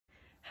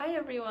Hi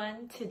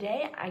everyone!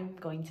 Today I'm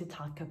going to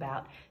talk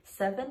about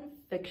 7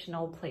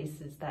 fictional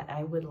places that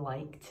I would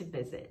like to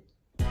visit.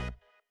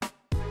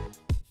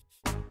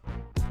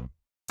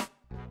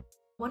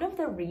 One of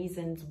the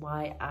reasons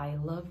why I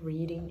love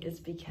reading is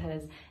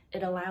because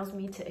it allows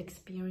me to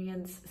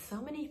experience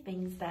so many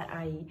things that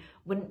I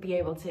wouldn't be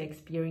able to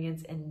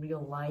experience in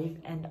real life,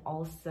 and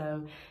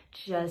also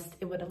just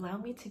it would allow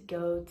me to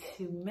go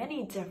to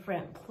many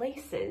different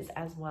places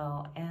as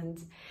well.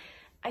 And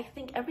I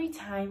think every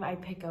time I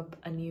pick up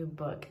a new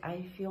book,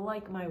 I feel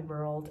like my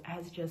world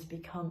has just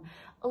become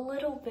a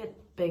little bit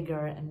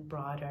bigger and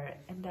broader,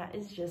 and that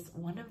is just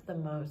one of the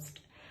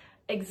most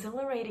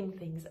exhilarating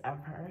things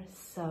ever.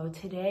 So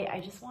today I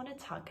just want to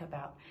talk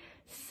about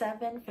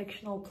 7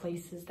 fictional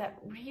places that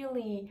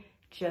really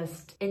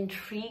just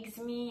intrigues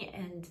me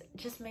and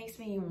just makes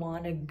me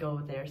want to go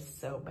there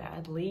so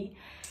badly.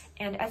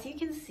 And as you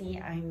can see,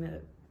 I'm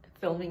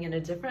filming in a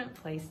different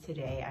place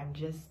today. I'm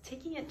just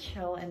taking it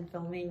chill and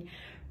filming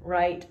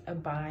right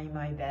by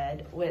my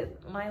bed with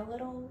my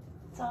little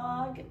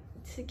dog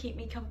to keep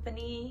me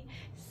company.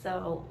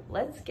 So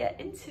let's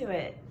get into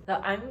it. So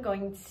I'm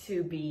going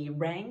to be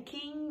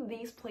ranking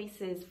these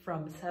places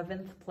from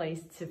 7th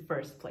place to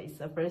 1st place.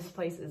 The 1st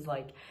place is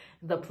like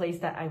the place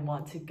that I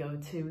want to go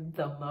to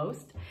the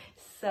most.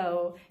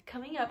 So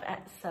coming up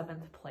at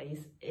 7th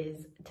place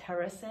is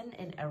Hersson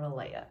in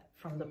Aralea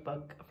from the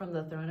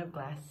Throne of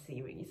Glass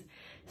series.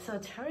 So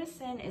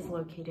Hersson is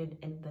located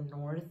in the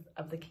north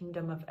of the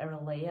Kingdom of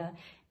Aralea,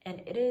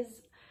 and it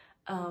is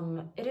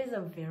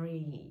a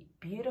very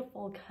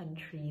beautiful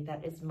country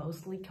that is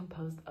mostly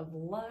composed of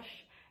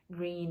lush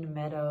green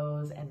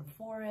meadows and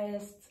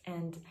forests,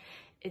 and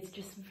it's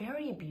just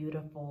very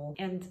beautiful.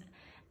 And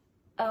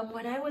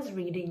when I was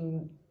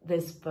reading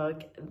this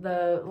book,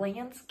 the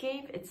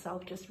landscape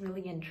itself just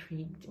really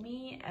intrigued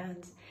me,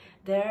 and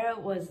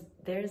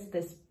there's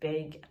this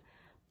big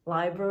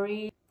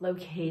library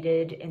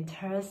located in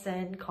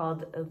Hersson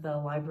called the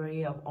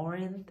Library of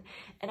Orinth,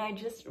 and I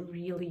just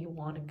really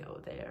want to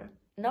go there.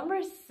 Number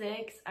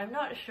 6, I'm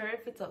not sure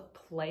if it's a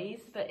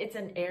place, but it's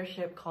an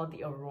airship called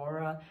the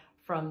Aurora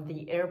from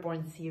the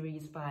Airborne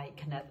series by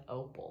Kenneth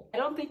Opel. I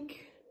don't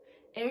think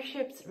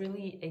airships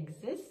really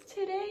exist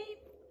today,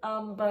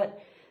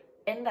 but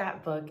in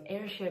that book,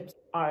 airships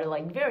are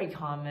like very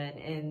common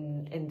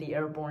in the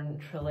Airborne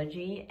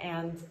trilogy.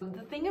 And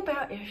the thing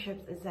about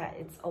airships is that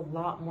it's a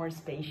lot more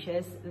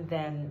spacious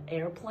than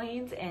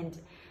airplanes. And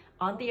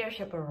on the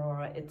airship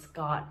Aurora, it's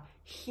got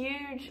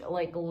huge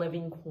like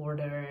living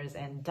quarters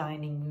and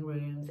dining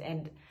rooms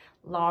and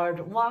large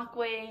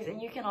walkways,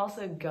 and you can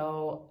also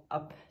go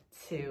up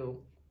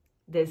to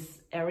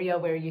this area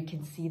where you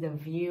can see the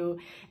view.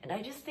 And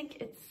I just think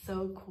it's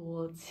so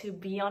cool to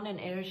be on an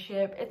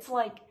airship. It's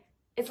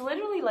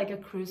literally like a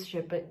cruise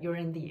ship, but you're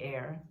in the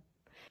air.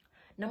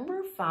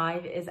 Number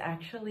 5 is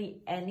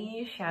actually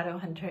any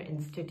Shadowhunter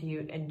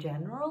Institute in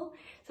general.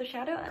 So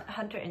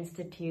Shadowhunter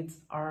Institutes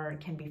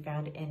can be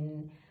found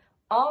in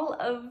all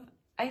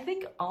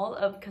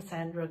of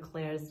Cassandra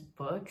Clare's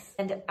books.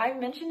 And I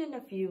mentioned in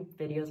a few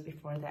videos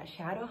before that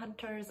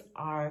Shadowhunters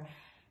are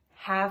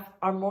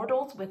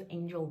mortals with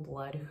angel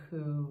blood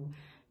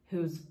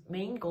whose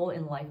main goal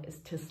in life is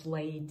to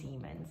slay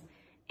demons.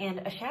 And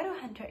a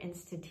Shadowhunter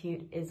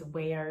Institute is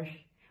where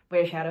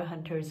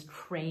Shadowhunters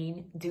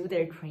do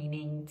their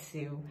training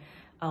to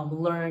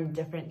learn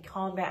different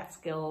combat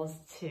skills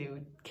to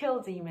kill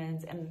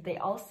demons, and they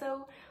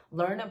also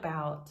learn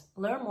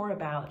more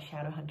about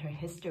Shadowhunter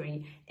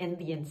history in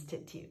the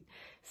Institute.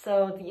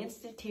 So the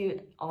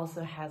Institute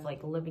also has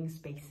like living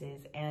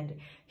spaces and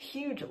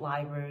huge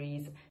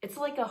libraries. It's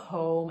like a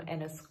home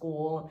and a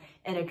school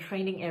and a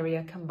training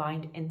area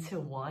combined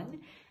into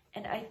one.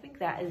 And I think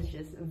that is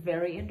just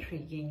very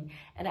intriguing.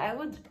 And I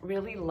would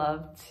really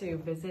love to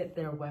visit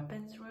their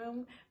weapons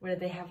room where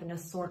they have an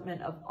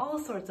assortment of all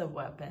sorts of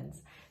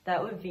weapons.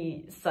 That would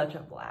be such a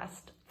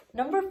blast.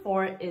 Number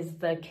 4 is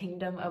the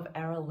Kingdom of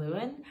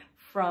Araluen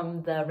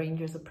from the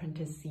Ranger's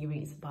Apprentice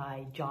series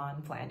by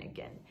John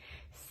Flanagan.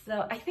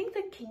 So I think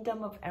the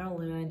Kingdom of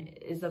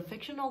Araluen is a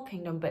fictional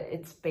kingdom, but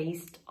it's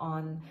based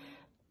on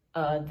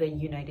the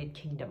United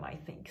Kingdom, I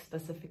think,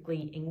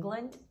 specifically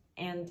England.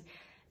 And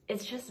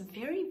it's just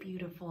very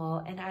beautiful,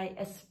 and I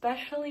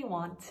especially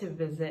want to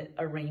visit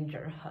a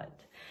ranger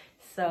hut.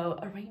 So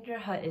a ranger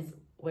hut is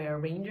where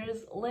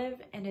rangers live,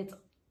 and it's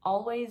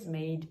always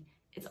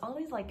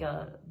like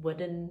a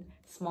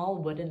small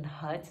wooden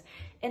hut,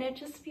 and it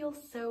just feels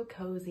so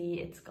cozy.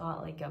 It's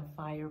got like a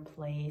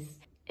fireplace,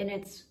 and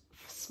it's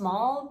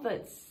small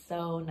but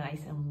so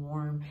nice and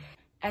warm.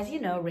 As you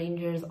know,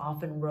 rangers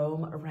often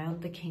roam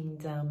around the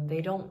kingdom.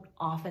 They don't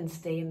often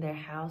stay in their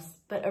house,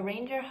 but a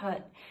ranger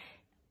hut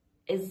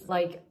is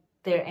like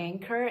their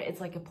anchor.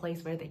 It's like a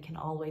place where they can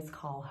always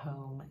call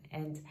home,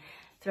 and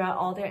throughout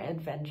all their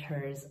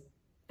adventures,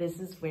 this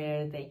is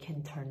where they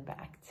can turn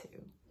back to.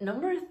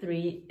 Number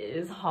 3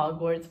 is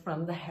Hogwarts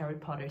from the Harry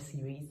Potter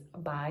series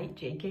by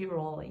J.K.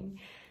 Rowling.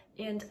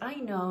 And I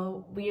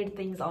know weird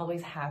things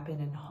always happen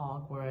in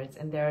Hogwarts,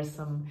 and there are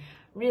some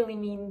really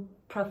mean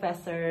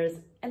professors,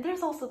 and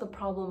there's also the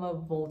problem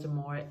of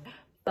Voldemort,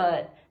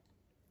 but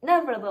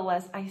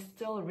nevertheless, I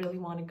still really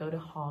want to go to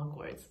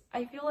Hogwarts.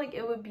 I feel like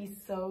it would be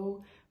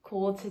so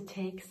cool to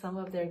take some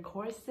of their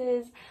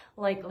courses,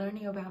 like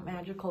learning about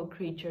magical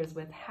creatures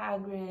with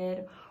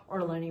Hagrid,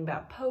 or learning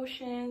about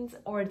potions,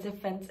 or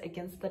defense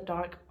against the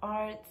dark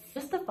arts.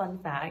 Just a fun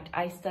fact,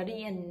 I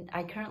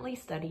currently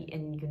study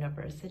in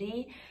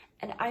university,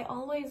 and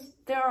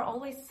there are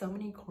always so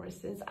many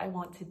courses I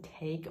want to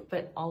take,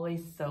 but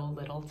always so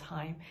little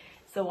time.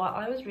 So while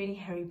I was reading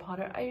Harry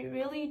Potter,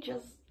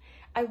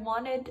 I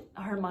wanted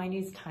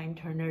Hermione's time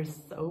turners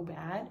so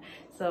bad,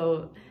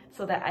 so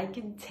that I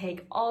can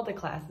take all the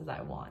classes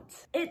I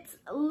want. It's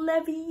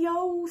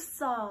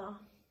Leviosa!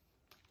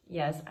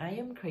 Yes, I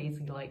am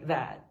crazy like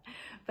that.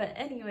 But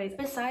anyways,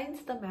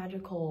 besides the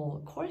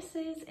magical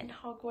courses in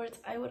Hogwarts,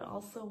 I would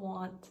also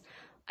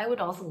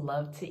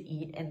love to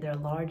eat in their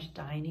large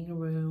dining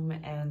room,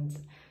 and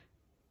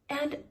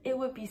it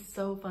would be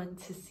so fun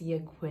to see a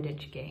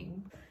Quidditch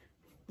game.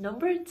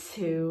 Number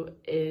 2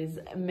 is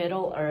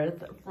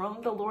Middle-earth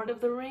from The Lord of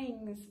the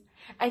Rings.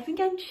 I think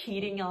I'm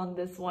cheating on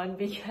this one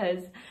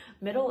because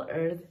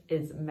Middle-earth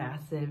is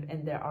massive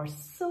and there are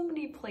so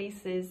many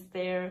places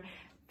there,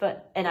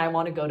 and I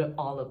want to go to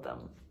all of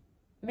them.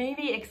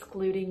 Maybe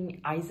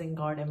excluding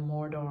Isengard and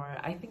Mordor.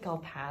 I think I'll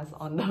pass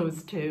on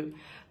those two,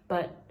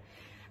 but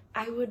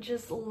I would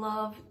just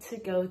love to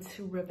go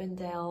to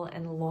Rivendell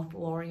and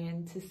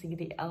Lothlorien to see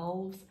the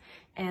elves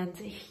and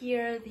to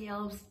hear the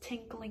elves'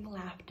 tinkling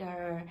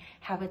laughter,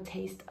 have a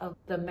taste of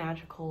the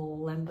magical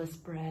lembas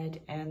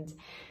bread, and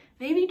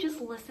maybe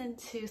just listen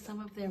to some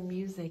of their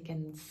music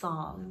and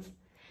songs.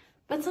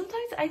 But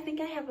sometimes I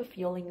think I have a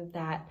feeling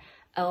that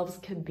elves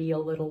could be a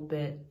little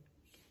bit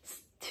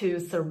too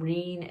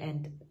serene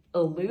and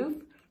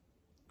aloof,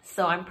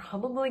 so I'm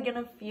probably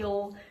gonna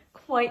feel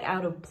quite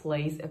out of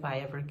place if I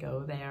ever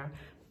go there.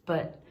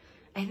 But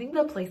I think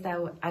the place that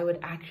I would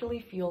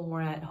actually feel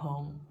more at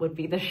home would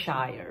be the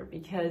Shire,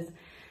 because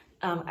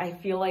I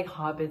feel like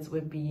hobbits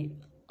would be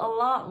a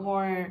lot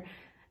more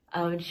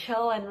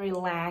chill and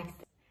relaxed.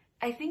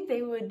 I think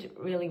they would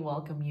really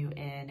welcome you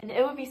in, and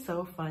it would be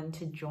so fun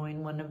to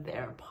join one of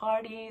their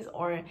parties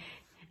or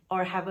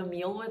have a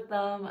meal with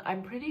them.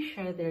 I'm pretty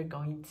sure they're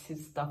going to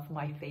stuff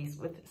my face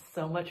with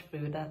so much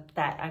food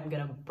that I'm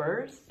gonna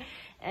burst.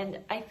 And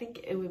I think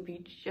it would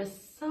be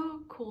just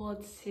so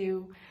cool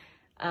to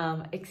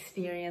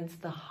experience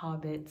the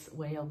Hobbit's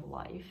way of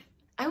life.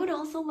 I would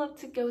also love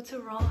to go to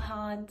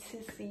Rohan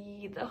to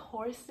see the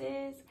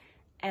horses,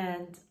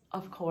 and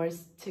of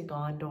course to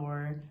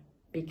Gondor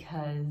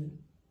because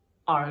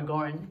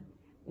Aragorn.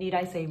 Need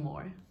I say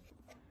more?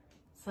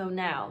 So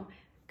now,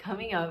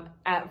 coming up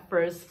at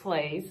first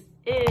place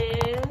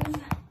is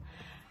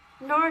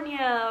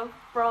Narnia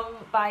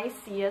by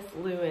C.S.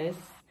 Lewis.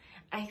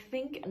 I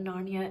think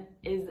Narnia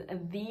is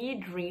the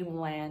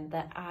dreamland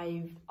that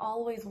I've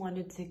always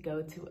wanted to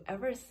go to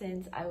ever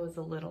since I was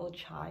a little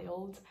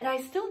child. And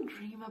I still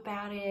dream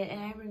about it,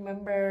 and I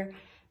remember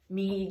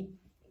me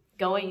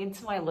going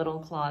into my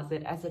little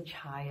closet as a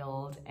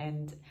child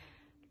and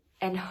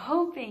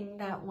hoping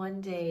that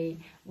one day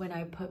when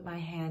I put my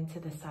hand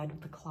to the side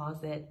of the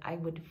closet, I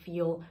would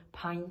feel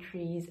pine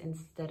trees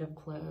instead of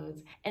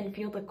clothes and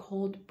feel the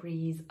cold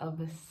breeze of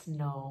the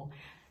snow.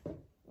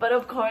 But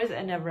of course,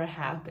 it never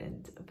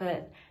happened.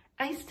 But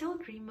I still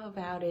dream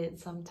about it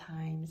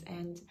sometimes,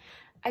 and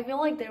I feel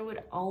like there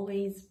would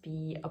always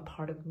be a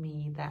part of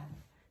me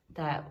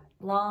that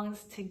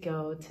longs to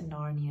go to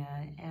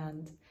Narnia.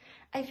 And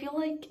I feel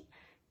like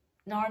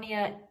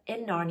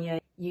in Narnia,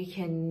 you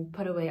can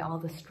put away all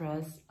the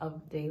stress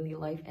of daily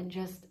life and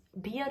just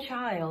be a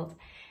child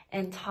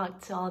and talk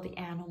to all the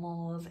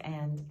animals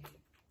and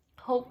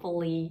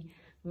hopefully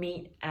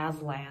meet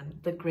Aslan,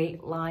 the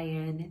great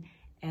lion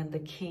and the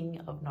king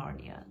of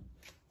Narnia.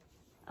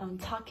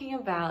 Talking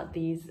about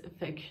these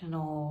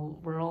fictional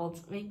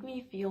worlds make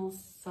me feel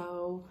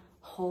so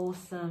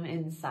wholesome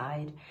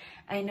inside.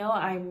 I know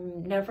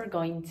I'm never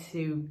going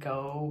to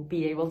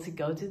be able to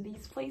go to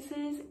these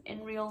places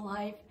in real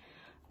life,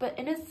 but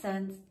in a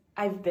sense,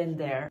 I've been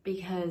there,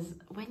 because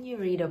when you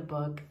read a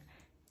book,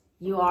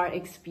 you are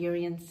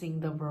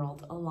experiencing the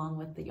world along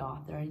with the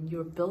author, and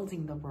you're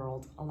building the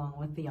world along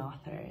with the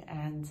author.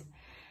 And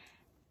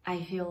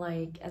I feel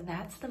like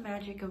that's the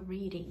magic of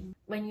reading.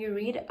 When you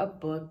read a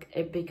book,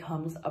 it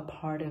becomes a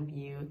part of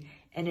you,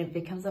 and it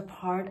becomes a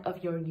part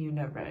of your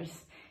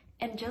universe.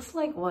 And just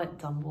like what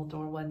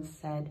Dumbledore once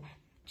said,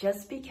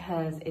 just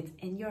because it's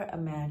in your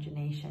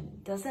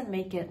imagination doesn't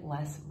make it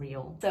less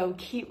real. So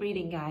keep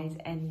reading, guys,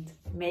 and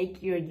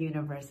make your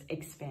universe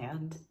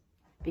expand,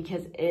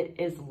 because it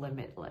is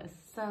limitless.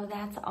 So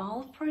that's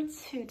all for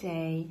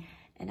today,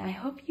 and I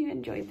hope you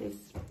enjoyed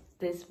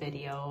this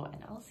video,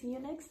 and I'll see you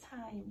next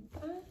time.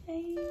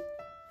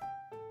 Bye.